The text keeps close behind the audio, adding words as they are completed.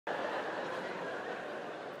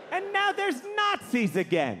And now there's Nazis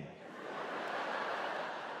again.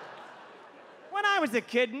 When I was a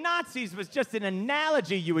kid, Nazis was just an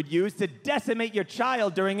analogy you would use to decimate your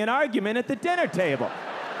child during an argument at the dinner table.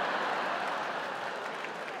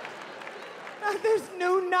 Now there's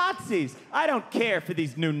new Nazis. I don't care for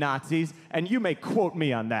these new Nazis, and you may quote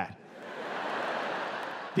me on that.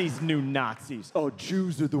 These new Nazis. Oh,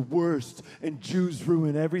 Jews are the worst, and Jews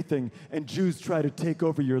ruin everything, and Jews try to take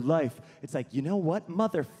over your life. It's like, you know what,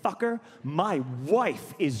 motherfucker? My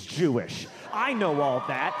wife is Jewish. I know all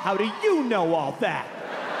that. How do you know all that?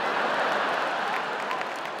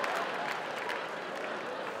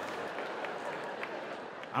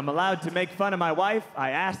 I'm allowed to make fun of my wife.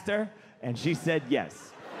 I asked her, and she said yes.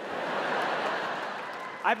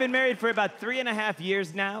 I've been married for about 3.5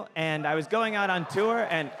 years now, and I was going out on tour,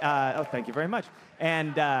 and, oh, thank you very much.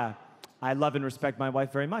 And I love and respect my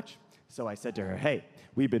wife very much. So I said to her, hey,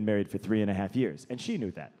 we've been married for 3.5 years, and she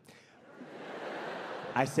knew that.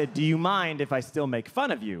 I said, do you mind if I still make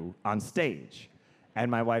fun of you on stage?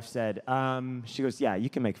 And my wife said, she goes, yeah,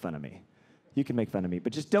 you can make fun of me. You can make fun of me,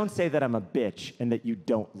 but just don't say that I'm a bitch and that you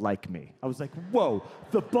don't like me. I was like, whoa,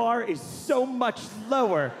 the bar is so much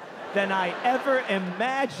lower than I ever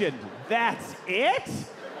imagined. That's it?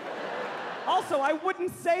 Also, I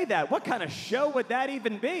wouldn't say that. What kind of show would that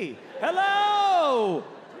even be? Hello!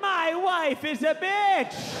 My wife is a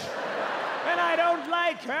bitch! And I don't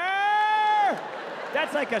like her!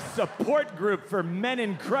 That's like a support group for men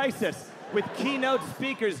in crisis with keynote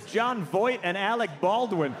speakers John Voight and Alec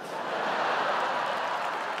Baldwin.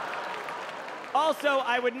 Also,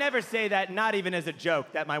 I would never say that, not even as a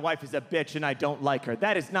joke, that my wife is a bitch and I don't like her.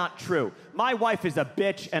 That is not true. My wife is a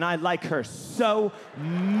bitch and I like her so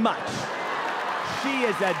much. She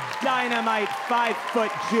is a dynamite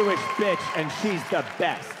 5-foot Jewish bitch and she's the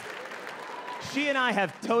best. She and I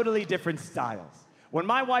have totally different styles. When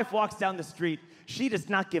my wife walks down the street, she does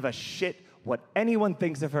not give a shit what anyone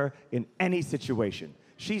thinks of her in any situation.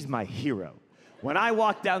 She's my hero. When I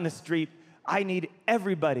walk down the street, I need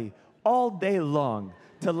everybody all day long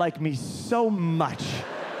to like me so much.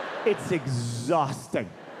 It's exhausting.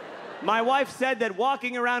 My wife said that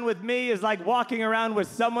walking around with me is like walking around with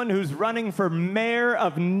someone who's running for mayor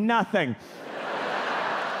of nothing.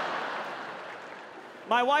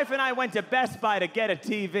 My wife and I went to Best Buy to get a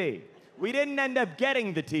TV. We didn't end up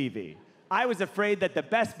getting the TV. I was afraid that the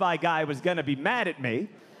Best Buy guy was gonna be mad at me,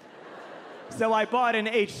 so I bought an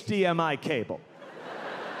HDMI cable.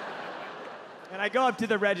 And I go up to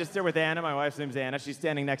the register with Anna, my wife's name's Anna, she's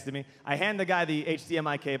standing next to me. I hand the guy the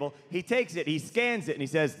HDMI cable, he takes it, he scans it, and he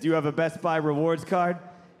says, do you have a Best Buy rewards card?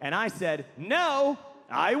 And I said, no,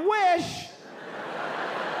 I wish.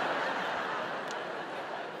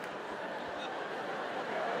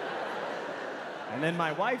 And then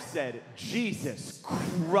my wife said, Jesus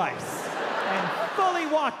Christ, and fully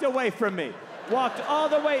walked away from me. Walked all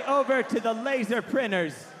the way over to the laser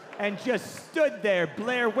printers and just stood there,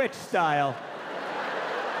 Blair Witch style.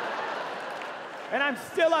 And I'm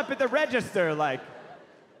still up at the register, like.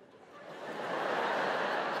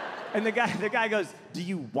 And the guy goes, do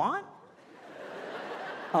you want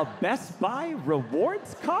a Best Buy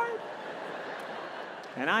rewards card?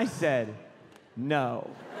 And I said, no.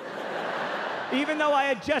 Even though I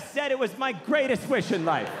had just said it was my greatest wish in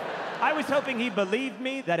life. I was hoping he believed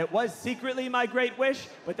me, that it was secretly my great wish,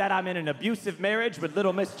 but that I'm in an abusive marriage with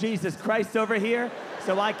little Miss Jesus Christ over here,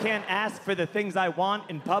 so I can't ask for the things I want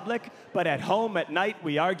in public, but at home at night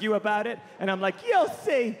we argue about it, and I'm like, you'll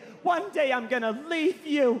see, one day I'm gonna leave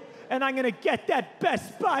you, and I'm gonna get that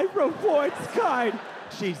Best Buy rewards card.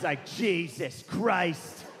 She's like, Jesus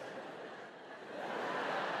Christ.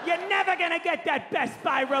 You're never gonna get that Best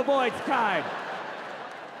Buy rewards card.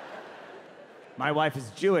 My wife is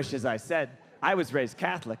Jewish, as I said. I was raised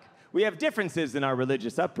Catholic. We have differences in our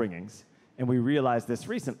religious upbringings, and we realized this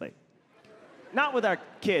recently. Not with our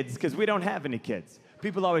kids, because we don't have any kids.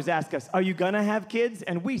 People always ask us, are you gonna have kids?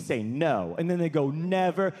 And we say no. And then they go,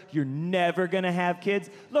 never, you're never gonna have kids?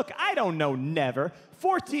 Look, I don't know never.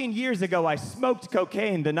 14 years ago, I smoked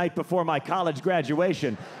cocaine the night before my college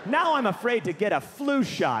graduation. Now I'm afraid to get a flu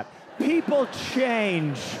shot. People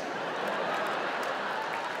change.